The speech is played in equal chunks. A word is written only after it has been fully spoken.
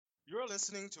You're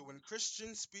listening to When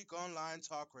Christians Speak Online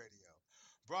Talk Radio,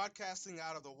 broadcasting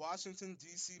out of the Washington,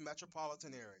 D.C.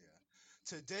 metropolitan area.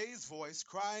 Today's voice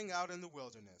crying out in the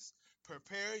wilderness,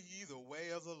 prepare ye the way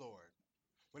of the Lord.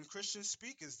 When Christians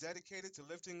Speak is dedicated to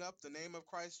lifting up the name of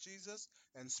Christ Jesus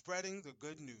and spreading the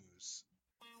good news.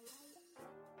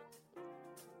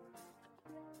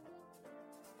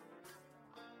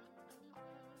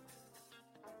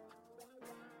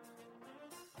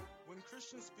 When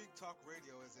Christians Speak Talk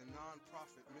Radio is a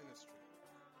non-profit ministry.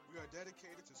 We are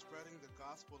dedicated to spreading the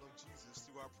gospel of Jesus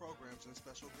through our programs and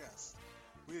special guests.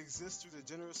 We exist through the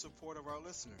generous support of our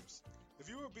listeners. If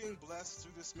you are being blessed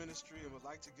through this ministry and would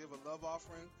like to give a love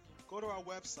offering, go to our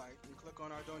website and click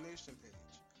on our donation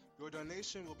page. Your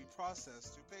donation will be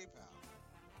processed through PayPal.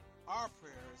 Our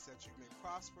prayer is that you may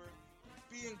prosper,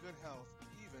 be in good health,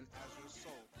 even as your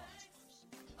soul prospers.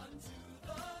 Unto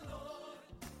the Lord,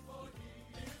 for he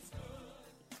is good.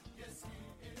 Yes,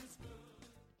 he is good.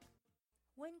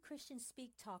 When Christians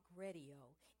Speak Talk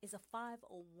Radio is a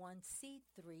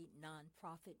 501c3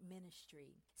 nonprofit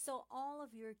ministry, so all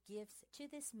of your gifts to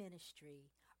this ministry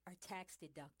are tax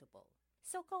deductible.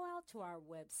 So go out to our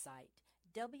website,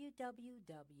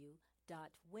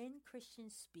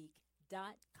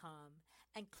 www.whenchristianspeak.com,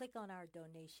 and click on our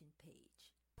donation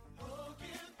page. Oh,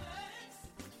 give thanks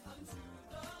unto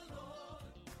the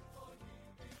Lord, for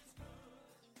he is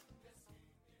good. Yes, he is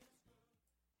good.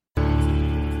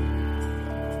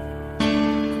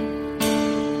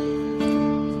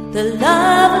 The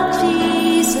love of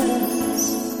Jesus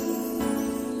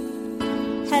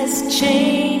has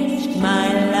changed my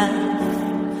life.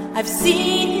 I've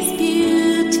seen his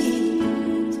beauty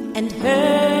and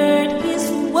heard his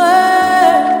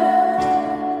word.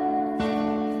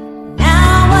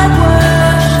 Now I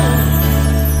worship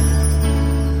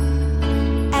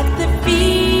at the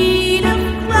feet of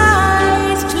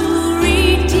Christ, who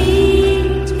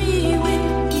redeemed me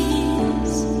with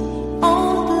his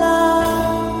own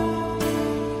blood.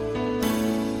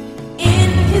 In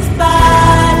his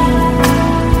body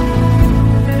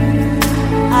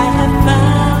I have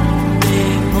found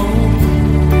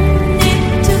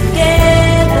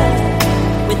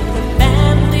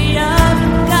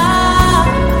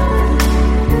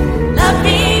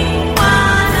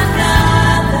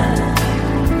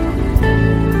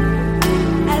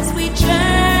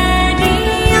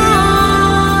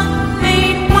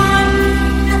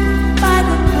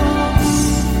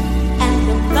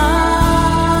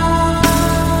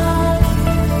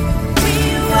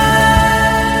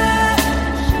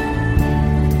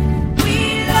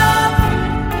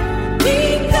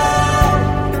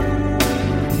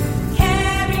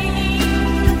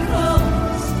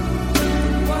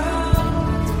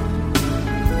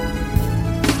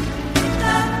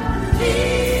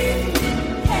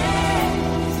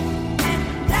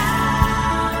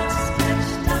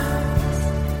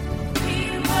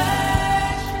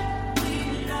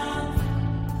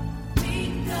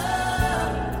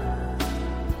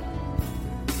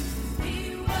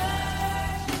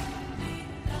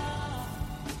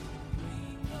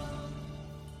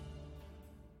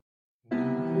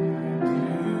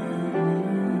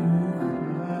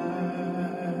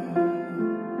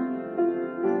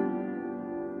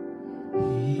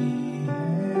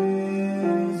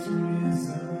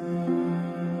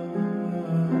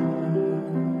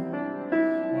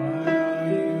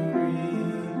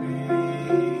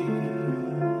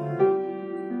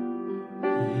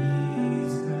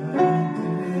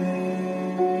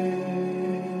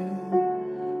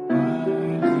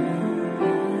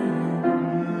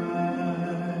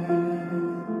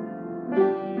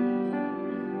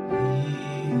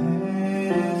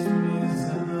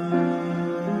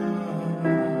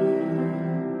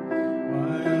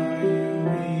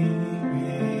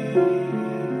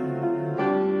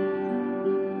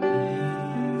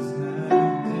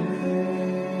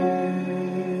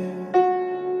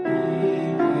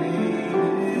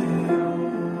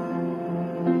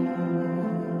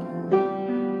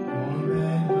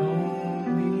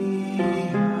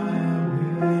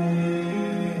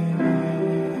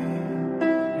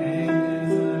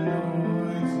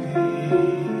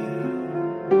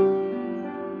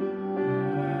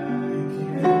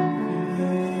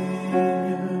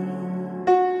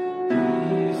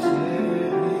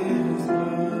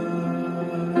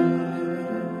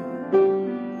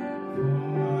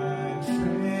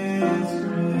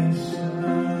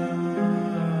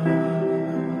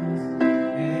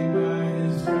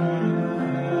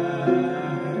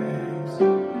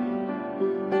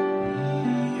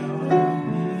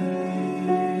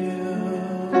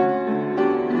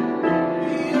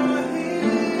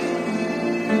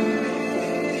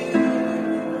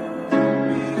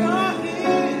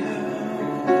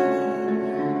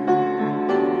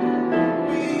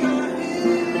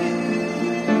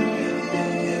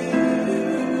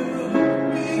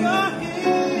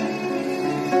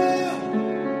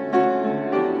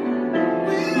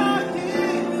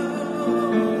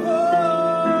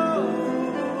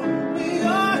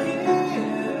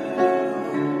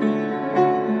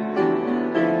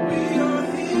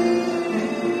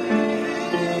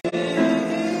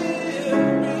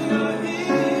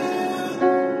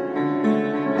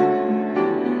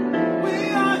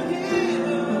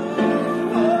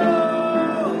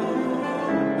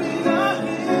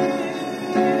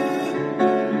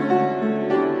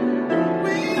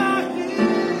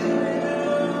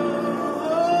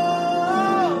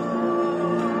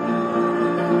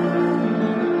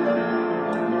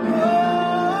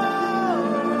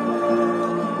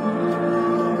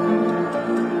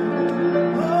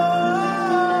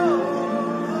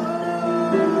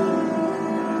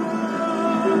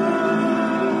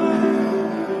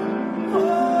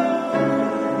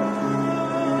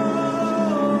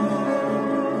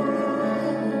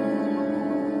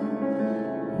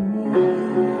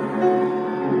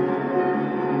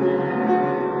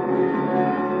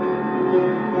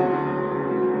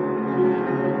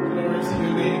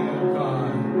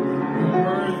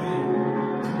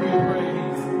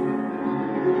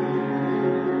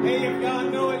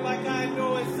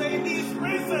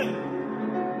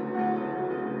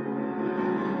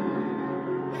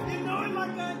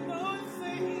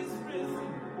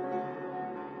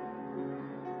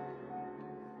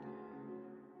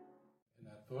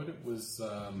it was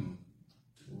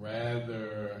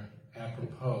rather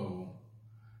apropos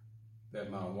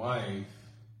that my wife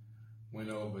went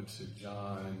over to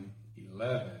John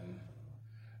 11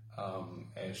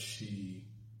 as she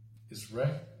is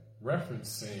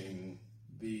referencing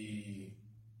the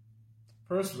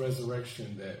first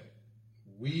resurrection that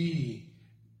we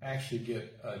actually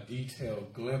get a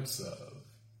detailed glimpse of,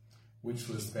 which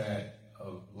was that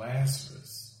of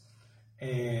Lazarus.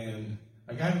 And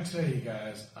I got to tell you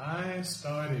guys, I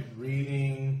started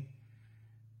reading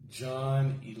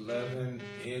John 11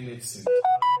 in its entirety,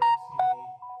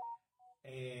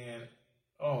 and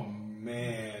oh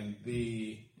man,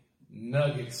 the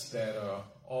nuggets that are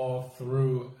all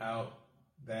throughout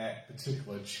that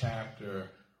particular chapter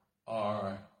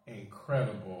are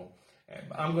incredible. And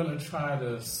I'm going to try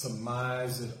to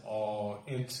surmise it all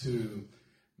into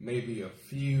maybe a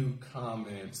few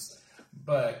comments,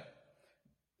 but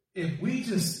if we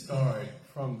just start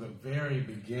from the very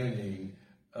beginning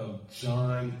of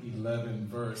John 11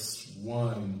 verse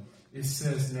 1, it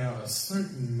says, "Now a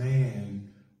certain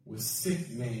man was sick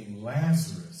named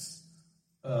Lazarus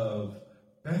of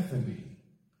Bethany,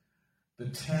 the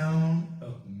town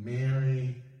of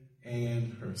Mary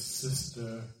and her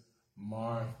sister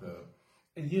Martha."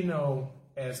 And you know,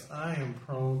 as I am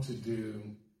prone to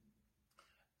do,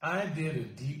 I did a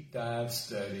deep dive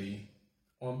study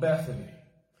on Bethany.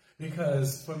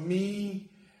 Because for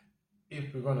me,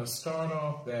 if we're going to start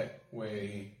off that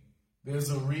way,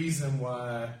 there's a reason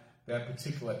why that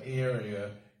particular area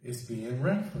is being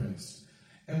referenced.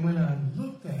 And when I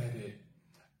looked at it,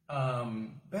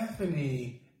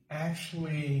 Bethany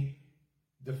actually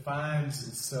defines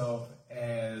itself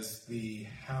as the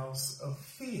house of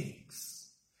figs.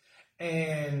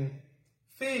 And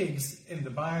figs in the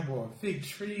Bible, or fig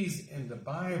trees in the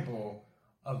Bible,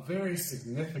 are very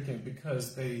significant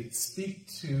because they speak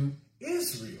to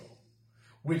Israel,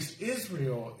 which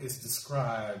Israel is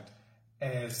described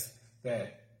as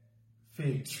that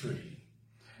fig tree.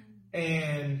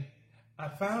 And I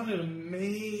found it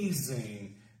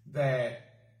amazing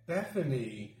that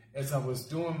Bethany, as I was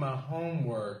doing my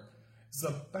homework, is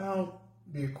about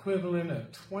the equivalent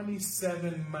of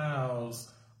 27 miles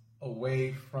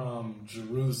away from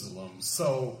Jerusalem.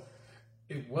 So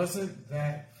it wasn't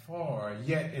that far,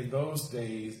 yet in those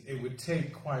days it would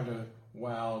take quite a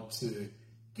while to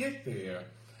get there.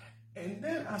 And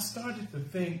then I started to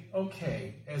think,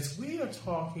 okay, as we are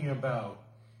talking about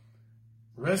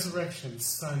Resurrection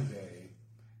Sunday,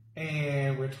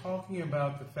 and we're talking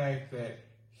about the fact that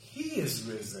he is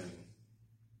risen,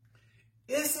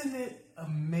 isn't it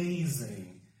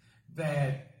amazing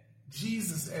that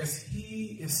Jesus, as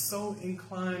he is so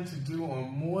inclined to do on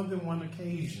more than one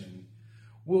occasion,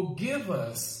 will give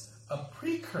us a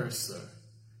precursor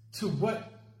to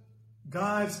what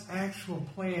God's actual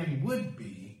plan would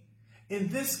be. In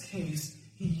this case,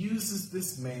 he uses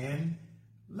this man,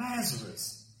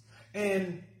 Lazarus.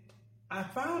 And I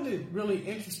found it really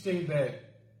interesting that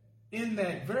in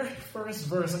that very first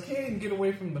verse, I can't even get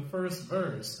away from the first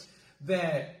verse,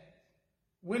 that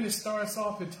when it starts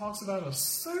off, it talks about a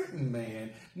certain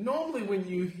man. Normally when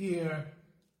you hear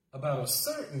about a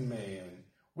certain man,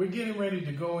 we're getting ready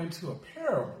to go into a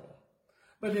parable.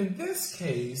 But in this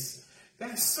case,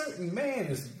 that certain man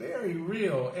is very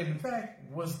real. And in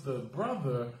fact, was the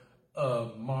brother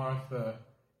of Martha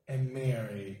and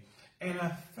Mary. And I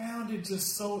found it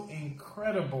just so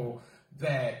incredible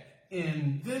that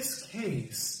in this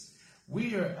case,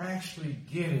 we are actually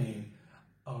getting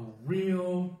a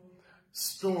real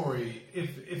story.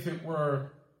 If it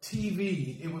were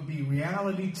TV, it would be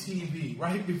reality TV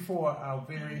right before our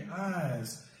very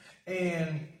eyes.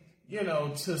 And, you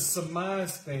know, to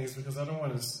surmise things, because I don't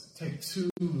want to take too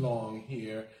long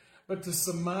here, but to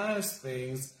surmise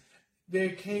things, there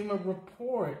came a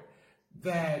report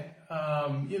that,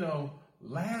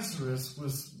 Lazarus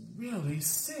was really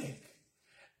sick.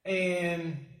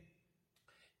 And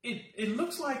it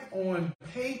looks like on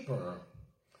paper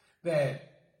that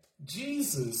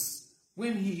Jesus,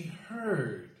 when he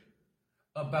heard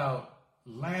about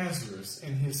Lazarus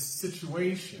and his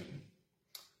situation,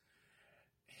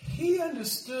 he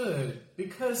understood,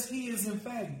 because he is in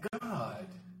fact God,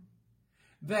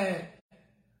 that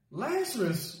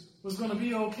Lazarus was going to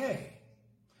be okay.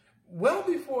 Well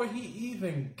before he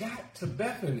even got to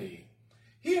Bethany,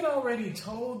 he had already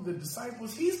told the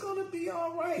disciples he's going to be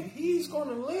all right. He's going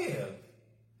to live.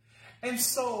 And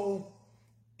so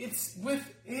it's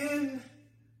within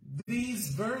these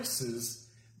verses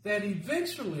that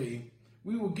eventually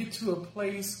we will get to a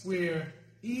place where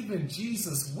even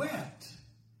Jesus wept.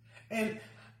 And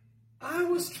I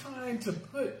was trying to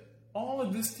put all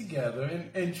of this together,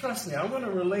 and trust me, I'm going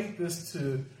to relate this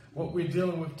to what we're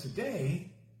dealing with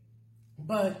today,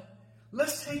 but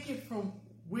let's take it from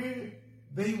where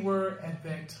they were at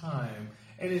that time.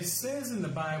 And it says in the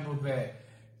Bible that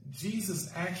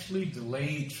Jesus actually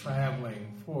delayed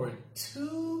traveling for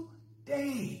 2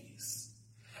 days.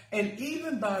 And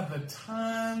even by the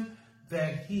time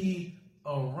that he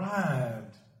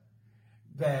arrived,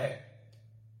 that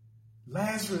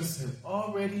Lazarus had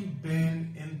already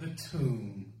been in the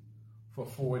tomb for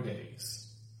 4 days.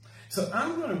 So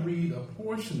I'm going to read a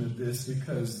portion of this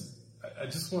because I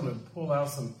just want to pull out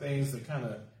some things that kind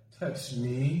of touch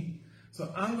me.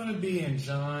 So I'm going to be in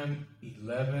John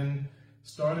 11,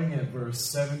 starting at verse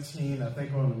 17. I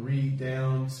think I'm going to read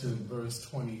down to verse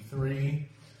 23.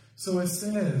 So it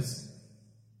says,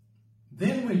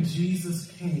 "Then when Jesus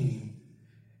came,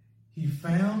 he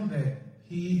found that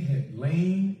he had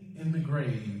lain in the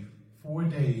grave 4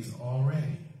 days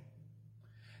already.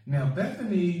 Now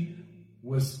Bethany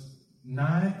was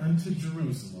nigh unto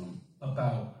Jerusalem,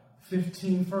 about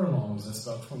 15 furlongs, that's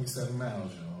about 27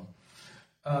 miles,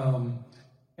 y'all.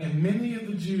 And many of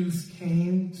the Jews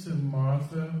came to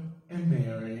Martha and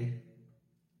Mary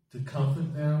to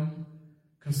comfort them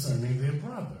concerning their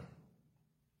brother.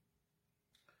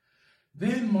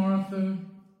 Then Martha,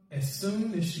 as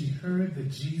soon as she heard that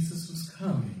Jesus was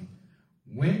coming,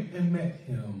 went and met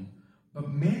him, but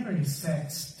Mary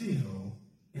sat still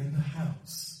in the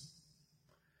house.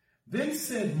 Then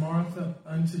said Martha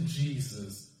unto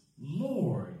Jesus,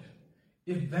 Lord,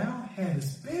 if thou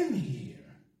hadst been here,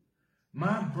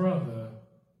 my brother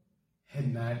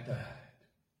had not died.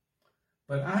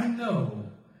 But I know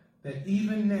that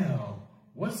even now,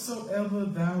 whatsoever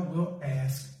thou wilt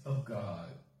ask of God,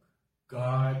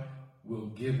 God will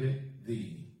give it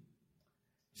thee.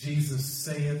 Jesus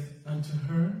saith unto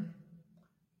her,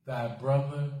 thy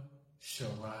brother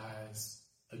shall rise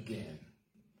again.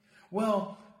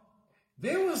 Well,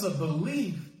 there was a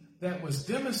belief that was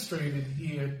demonstrated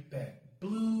here that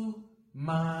blew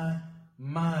my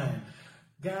mind.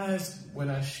 Guys, when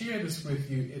I share this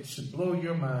with you, it should blow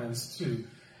your minds too.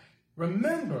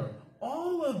 Remember,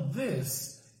 all of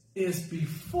this is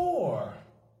before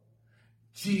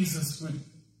Jesus would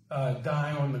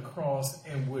die on the cross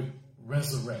and would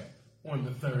resurrect on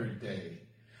the third day.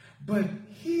 But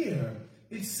here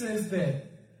it says that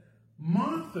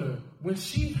Martha, when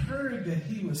she heard that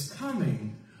he was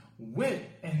coming, went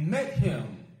and met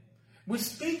him, which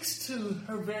speaks to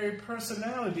her very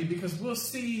personality, because we'll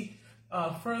see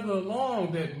further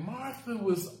along that Martha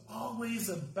was always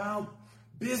about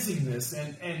busyness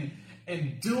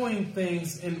and doing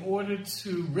things in order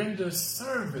to render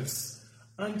service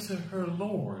unto her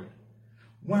Lord,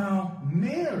 while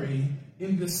Mary,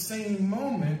 in the same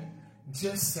moment,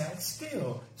 just sat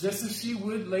still, just as she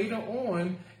would later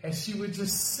on, as she would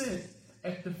just sit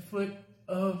at the foot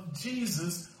of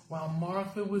Jesus while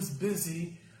Martha was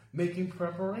busy making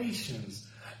preparations.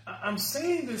 I'm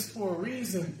saying this for a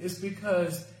reason, is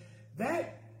because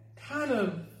that kind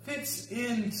of fits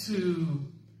into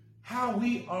how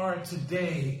we are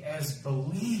today as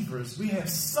believers. We have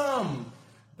some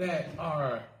that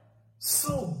are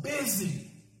so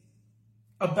busy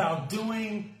about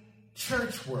doing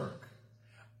church work,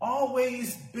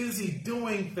 always busy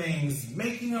doing things,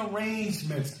 making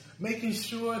arrangements, making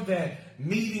sure that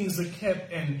meetings are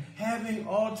kept, and having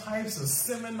all types of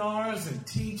seminars and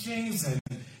teachings and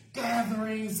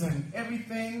gatherings and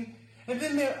everything. And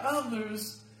then there are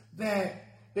others that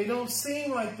they don't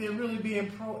seem like they're really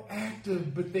being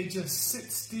proactive, but they just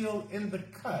sit still in the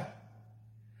cut.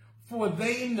 For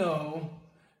they know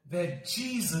that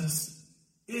Jesus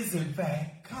is in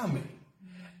fact coming.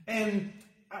 And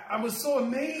I was so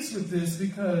amazed with this,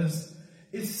 because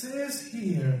it says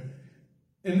here,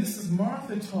 and this is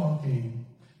Martha talking,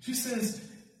 she says,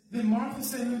 then Martha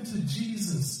said unto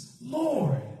Jesus,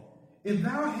 Lord, if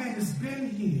thou hadst been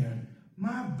here,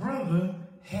 my brother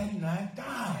had not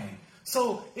died.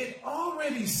 So it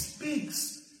already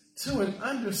speaks to an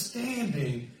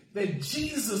understanding that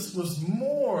Jesus was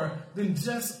more than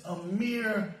just a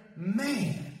mere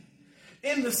man.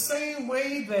 In the same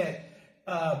way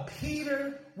that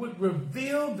Peter would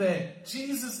reveal that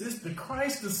Jesus is the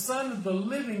Christ, the Son of the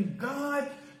living God,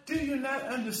 do you not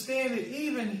understand that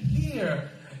even here,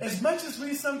 as much as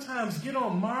we sometimes get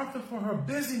on Martha for her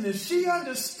busyness, she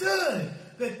understood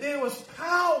that there was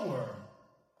power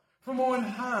from on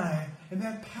high, and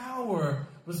that power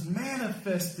was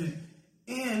manifested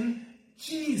in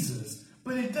Jesus.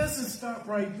 But it doesn't stop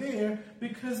right there,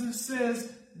 because it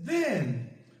says, then,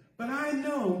 but I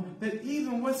know that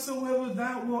even whatsoever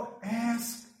thou wilt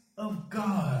ask of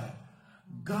God,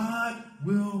 God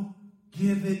will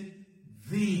give it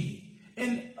thee.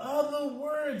 In other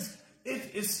words,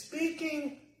 it is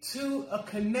speaking to a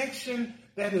connection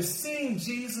that is seeing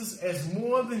Jesus as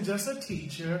more than just a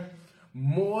teacher,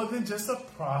 more than just a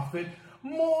prophet,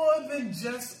 more than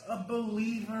just a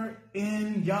believer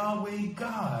in Yahweh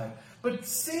God, but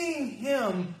seeing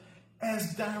him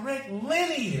as direct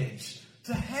lineage,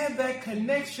 to have that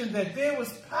connection that there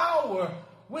was power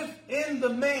within the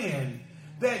man,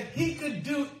 that he could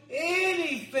do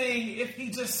anything if he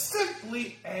just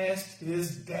simply asked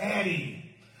his daddy.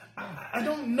 I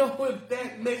don't know if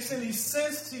that makes any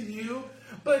sense to you,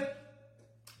 but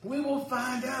we will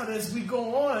find out as we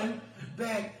go on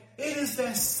that it is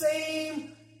that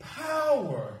same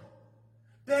power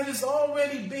that is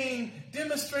already being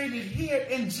demonstrated here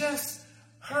in just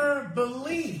her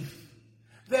belief.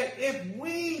 That if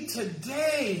we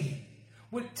today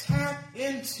would tap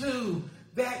into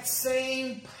that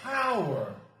same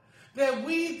power, that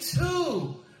we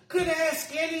too could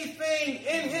ask anything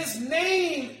in his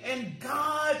name, and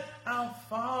God our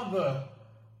Father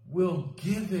will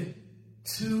give it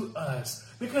to us.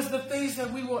 Because the things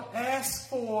that we will ask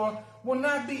for will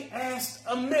not be asked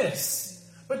amiss,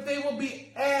 but they will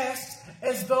be asked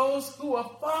as those who are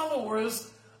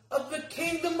followers of the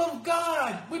kingdom of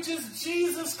God, which is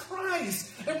Jesus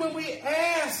Christ. And when we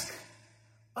ask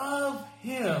of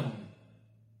him,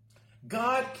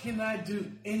 God cannot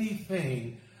do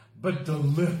anything but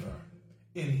deliver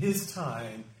in his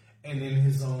time and in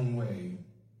his own way.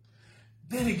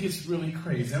 Then it gets really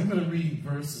crazy. I'm going to read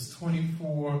verses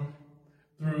 24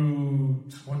 through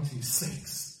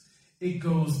 26. It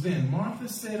goes, then Martha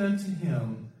said unto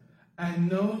him, I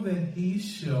know that he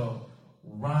shall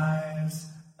rise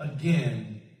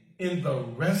again in the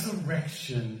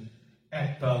resurrection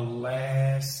at the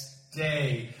last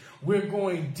day. We're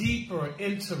going deeper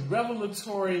into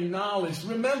revelatory knowledge.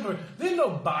 Remember, there are no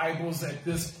Bibles at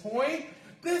this point.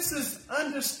 This is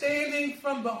understanding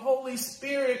from the Holy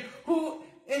Spirit, who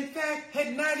in fact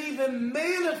had not even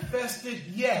manifested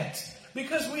yet,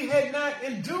 because we had not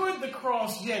endured the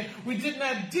cross yet. We did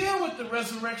not deal with the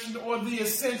resurrection or the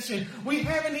ascension. We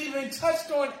haven't even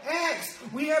touched on Acts.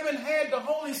 We haven't had the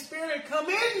Holy Spirit come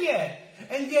in yet.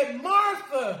 And yet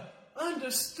Martha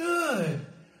understood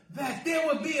that there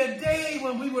would be a day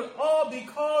when we would all be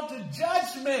called to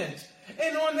judgment.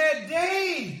 And on that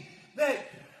day, that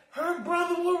her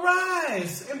brother will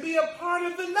rise and be a part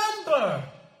of the number.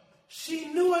 She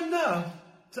knew enough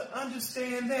to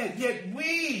understand that. Yet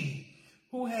we,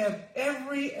 who have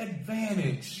every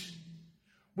advantage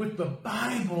with the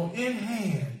Bible in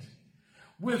hand,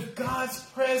 with God's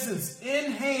presence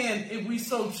in hand, if we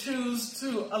so choose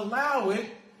to allow it,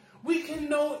 we can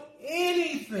know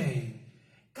anything.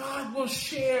 God will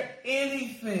share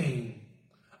anything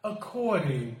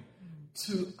according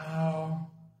to our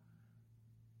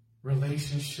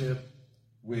relationship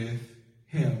with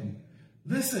him.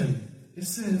 Listen, it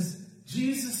says,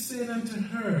 Jesus said unto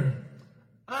her,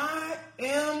 I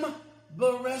am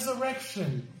the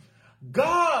resurrection.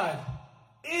 God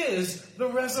is the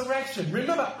resurrection.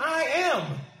 Remember, I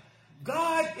am.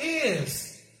 God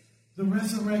is the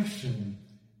resurrection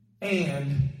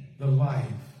and the life.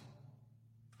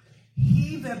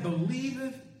 He that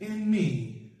believeth in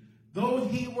me, though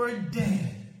he were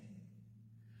dead,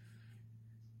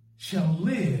 shall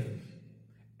live.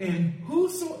 And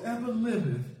whosoever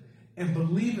liveth and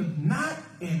believeth not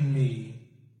in me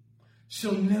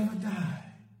shall never die.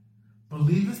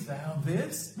 Believest thou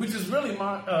this? Which is really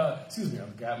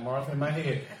I've got Martha in my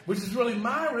head. Which is really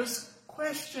Myra's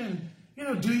question.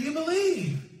 Do you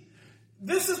believe?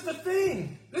 This is the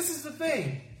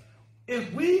thing.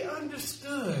 If we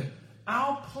understood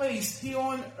our place here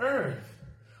on earth,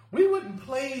 we wouldn't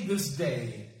play this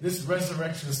day, this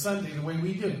Resurrection Sunday, the way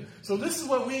we do. So this is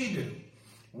what we do.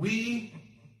 We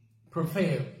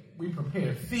prepare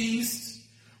feasts.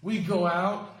 We go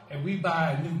out and we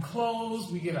buy new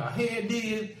clothes. We get our hair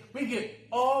did. We get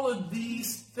all of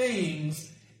these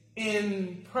things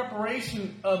in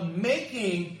preparation of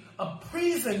making a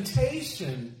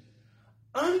presentation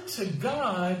unto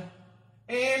God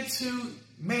and to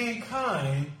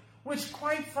mankind, which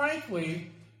quite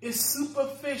frankly is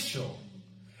superficial.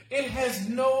 It has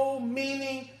no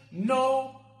meaning,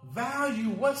 no value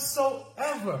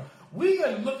whatsoever. We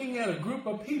are looking at a group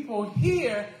of people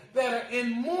here that are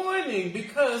in mourning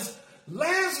because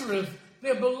Lazarus,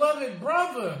 their beloved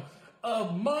brother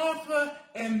of Martha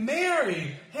and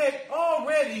Mary, had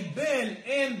already been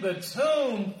in the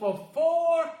tomb for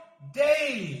 4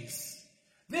 days.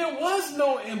 There was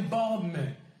no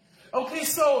embalmment. Okay,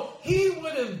 so he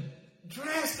would have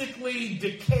drastically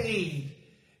decayed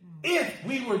if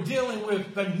we were dealing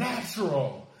with the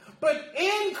natural. But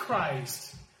in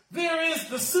Christ, there is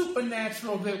the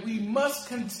supernatural that we must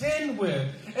contend with.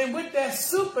 And with that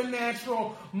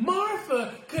supernatural,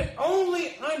 Martha could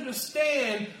only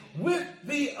understand with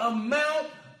the amount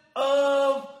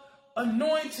of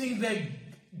anointing that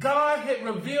God had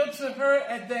revealed to her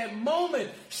at that moment.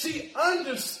 She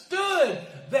understood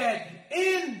that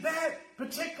in that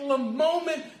particular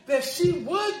moment that she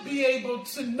would be able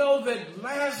to know that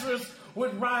Lazarus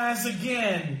would rise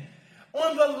again.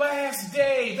 On the last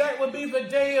day, that would be the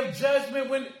day of judgment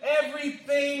when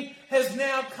everything has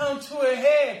now come to a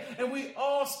head and we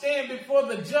all stand before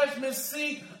the judgment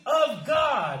seat of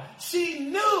God. She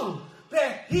knew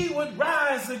that he would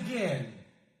rise again.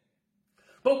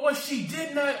 But what she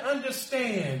did not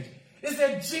understand is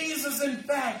that Jesus, in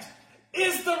fact,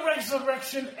 is the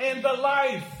resurrection and the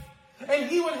life. And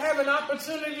he would have an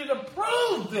opportunity to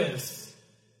prove this.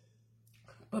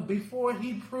 But before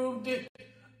he proved it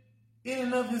in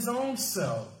and of his own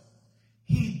self,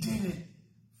 he did it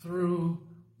through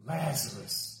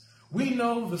Lazarus. We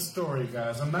know the story,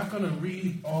 guys. I'm not going to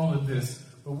read all of this,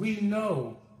 but we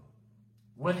know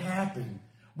what happened.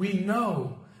 We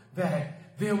know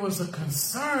that there was a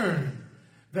concern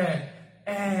that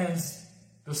as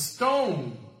the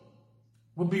stone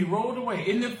would be rolled away.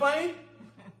 Isn't it funny?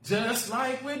 Just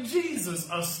like with Jesus,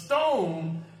 a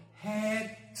stone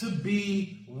had to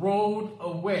be rolled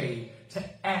away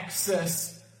to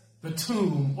access the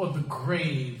tomb or the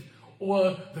grave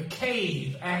or the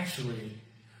cave, actually,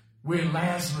 where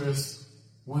Lazarus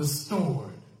was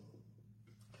stored.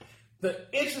 The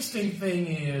interesting thing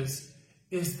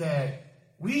is that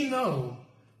we know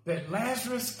that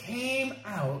Lazarus came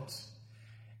out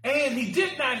and he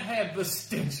did not have the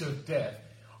stench of death.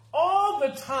 All the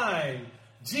time,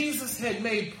 Jesus had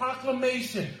made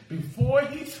proclamation before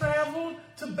he traveled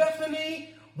to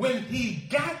Bethany. When he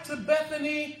got to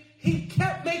Bethany, he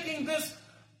kept making this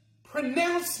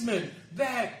pronouncement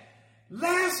that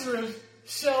Lazarus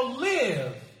shall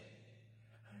live.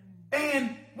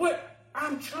 And what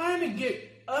I'm trying to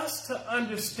get us to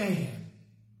understand,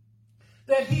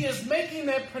 that he is making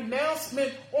that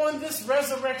pronouncement on this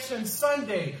Resurrection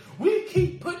Sunday. We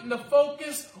keep putting the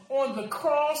focus on the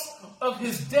cross of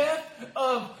his death,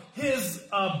 of his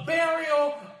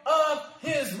burial, of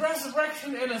his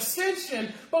resurrection and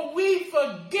ascension, but we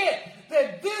forget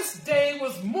that this day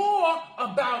was more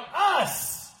about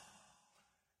us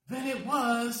than it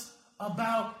was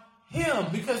about him.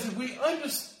 Because if we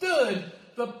understood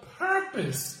the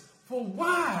purpose for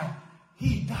why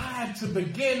he died to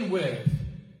begin with,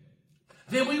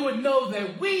 then we would know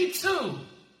that we too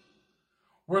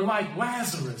were like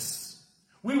Lazarus.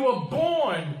 We were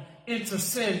born into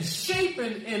sin,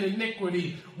 shapen in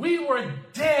iniquity. We were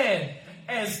dead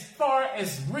as far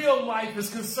as real life is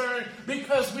concerned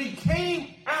because we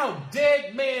came out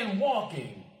dead man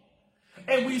walking.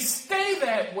 And we stay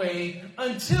that way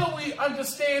until we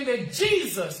understand that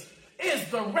Jesus is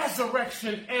the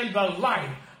resurrection and the life.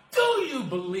 Do you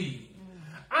believe?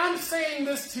 I'm saying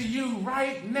this to you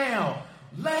right now.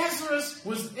 Lazarus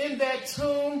was in that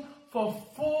tomb for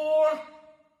 4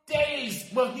 days.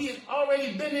 Well, he had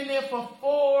already been in there for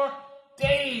 4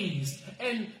 days.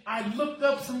 And I looked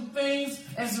up some things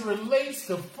as it relates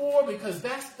to 4 because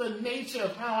that's the nature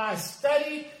of how I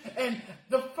study. And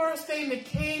the first thing that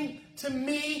came to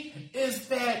me is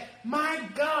that, my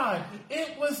God,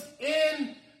 it was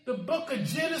in the book of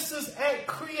Genesis at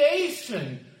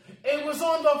creation. It was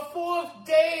on the 4th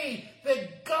day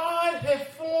that God had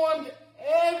formed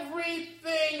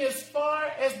everything as far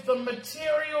as the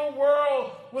material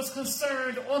world was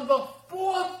concerned. On the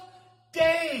 4th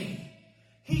day,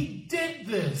 he did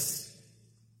this.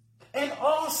 And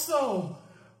also,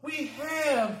 we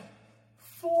have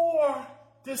 4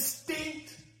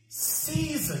 distinct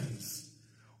seasons: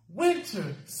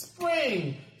 winter,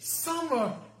 spring,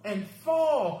 summer, and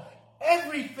fall.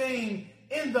 Everything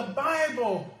in the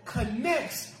Bible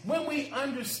connects when we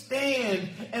understand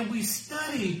and we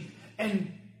study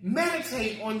and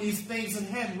meditate on these things and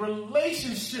have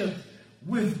relationship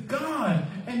with God.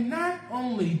 And not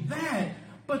only that,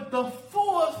 but the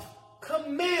 4th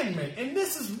commandment, and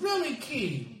this is really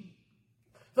key.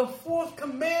 The 4th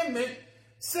commandment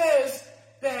says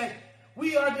that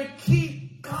we are to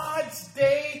keep God's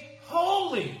day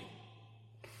holy.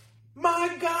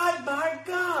 My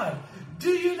God, do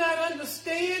you not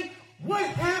understand what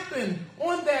happened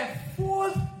on that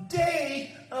 4th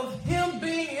day of him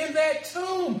being in that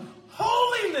tomb?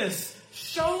 Holiness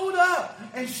showed up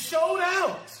and showed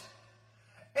out.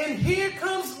 And here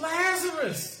comes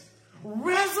Lazarus,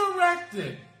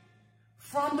 resurrected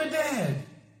from the dead.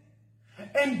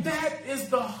 And that is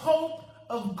the hope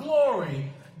of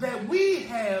glory that we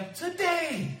have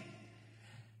today.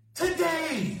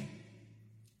 Today,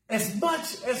 as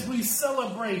much as we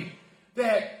celebrate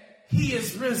that he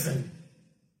is risen,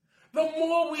 the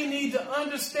more we need to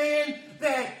understand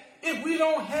that if we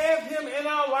don't have him in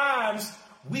our lives,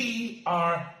 we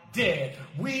are dead.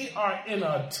 We are in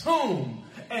a tomb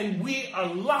and we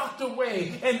are locked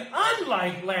away. And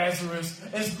unlike Lazarus,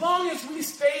 as long as we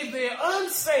stay there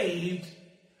unsaved,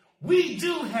 we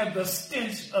do have the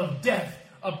stench of death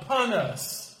upon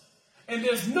us. And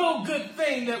there's no good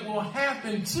thing that will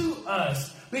happen to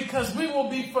us because we will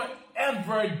be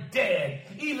forever dead,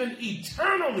 even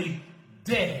eternally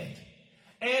dead,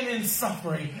 and in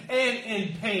suffering and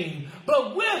in pain.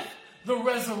 But with the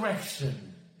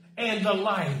resurrection and the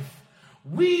life,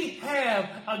 we have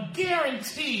a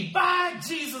guarantee by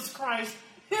Jesus Christ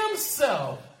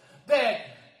himself that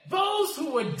those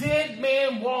who are dead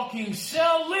man walking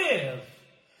shall live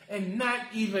and not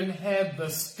even have the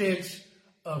stench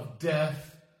of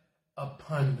death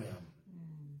upon them.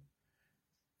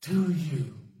 Do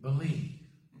you believe?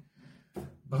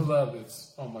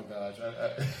 Beloveds, oh my gosh,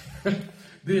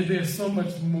 there's so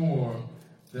much more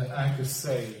that I could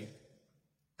say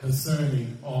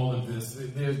concerning all of this.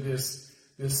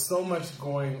 There's so much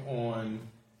going on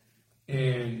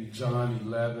in John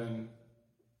 11,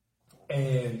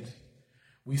 and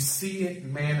we see it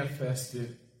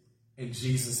manifested in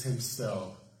Jesus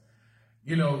himself.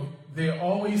 You know, there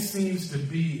always seems to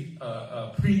be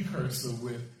a precursor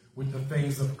with the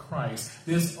things of Christ.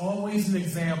 There's always an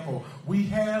example. We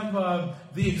have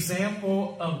the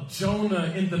example of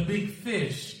Jonah in the big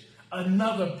fish,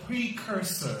 another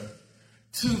precursor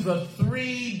to the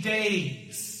 3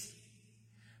 days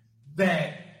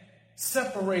that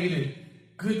separated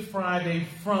Good Friday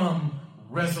from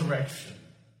resurrection.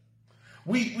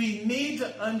 We need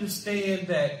to understand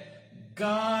that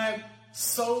God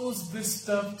sews this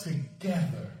stuff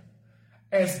together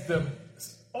as the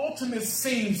ultimate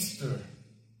seamster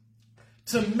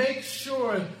to make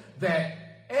sure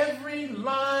that every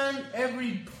line,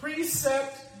 every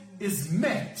precept is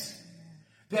met,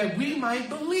 that we might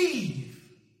believe.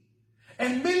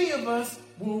 And many of us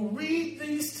will read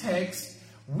these texts.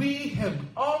 We have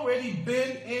already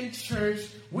been in church.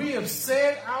 We have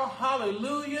said our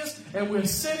hallelujahs, and we're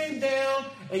sitting down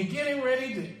and getting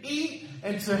ready to eat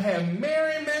and to have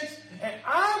merriment. And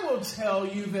I will tell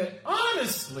you that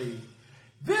honestly,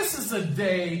 this is a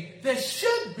day that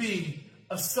should be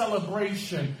a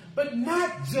celebration, but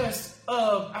not just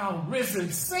of our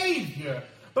risen Savior,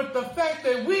 but the fact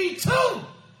that we too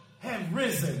have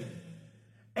risen.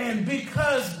 And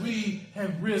because we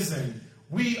have risen,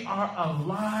 we are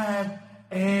alive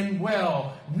and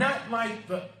well, not like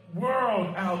the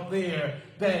world out there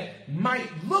that might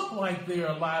look like they're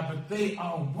alive, but they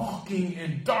are walking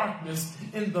in darkness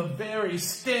in the very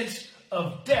stench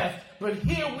of death. But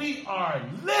here we are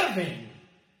living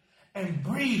and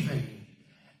breathing,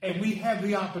 and we have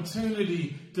the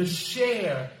opportunity to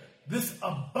share this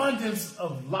abundance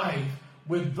of life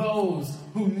with those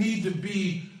who need to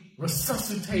be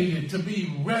resuscitated, to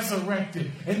be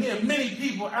resurrected. And there are many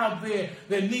people out there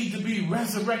that need to be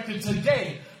resurrected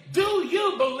today. Do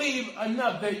you believe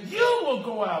enough that you will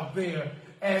go out there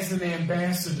as an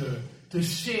ambassador to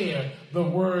share the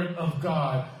word of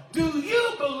God? Do you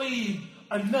believe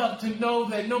enough to know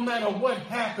that no matter what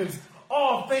happens,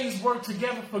 all things work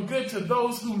together for good to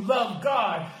those who love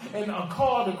God and are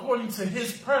called according to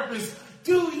his purpose?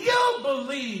 Do you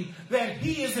believe that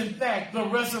he is in fact the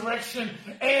resurrection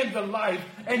and the life,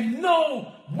 and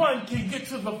no one can get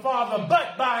to the Father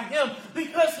but by him,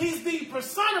 because he's the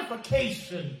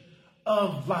personification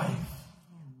of life?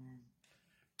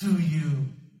 Do you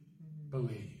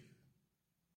believe?